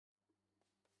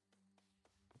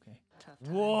tough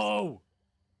times. Whoa!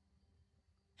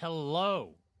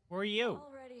 Hello. Who are you?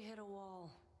 Already hit a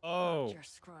wall. Oh. Brought your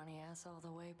scrawny ass all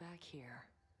the way back here.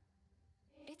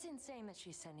 It's insane that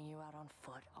she's sending you out on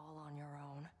foot, all on your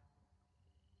own.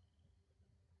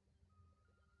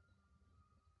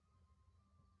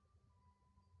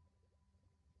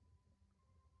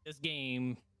 This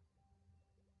game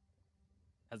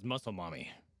has muscle mommy.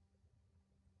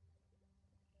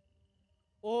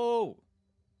 Oh,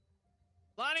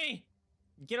 Lonnie,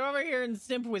 get over here and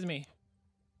simp with me.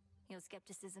 Your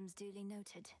skepticism's duly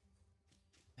noted.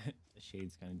 The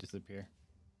shades kind of disappear.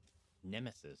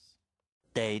 Nemesis.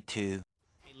 Day 2.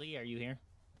 Hey, Lee, are you here?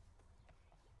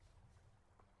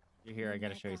 You're here. I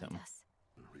gotta show you something.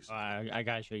 I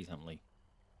gotta show you something, Lee.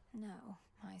 No,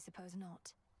 I suppose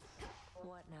not.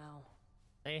 What now?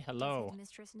 Say hello. Does the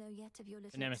mistress know yet of your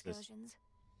little Nemesis. excursions?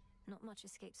 Not much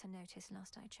escapes her notice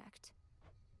last I checked.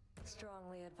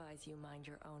 Strongly advise you mind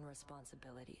your own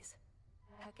responsibilities.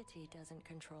 Hecate doesn't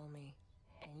control me,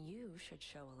 and you should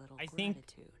show a little I think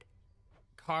gratitude.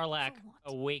 Karlach For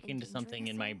what? awakened In something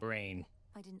in my danger, brain.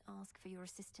 I didn't ask for your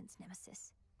assistance,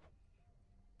 Nemesis.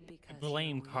 Because I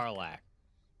blame you're weak. Karlach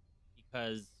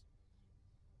because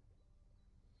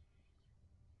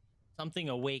something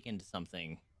awakened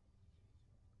something.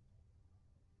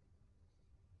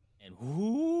 And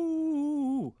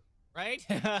whoo, right?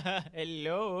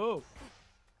 Hello.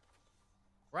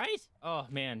 Right? Oh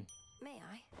man, May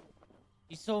I?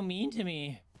 he's so mean to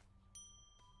me.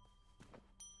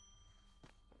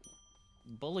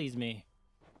 Bullies me.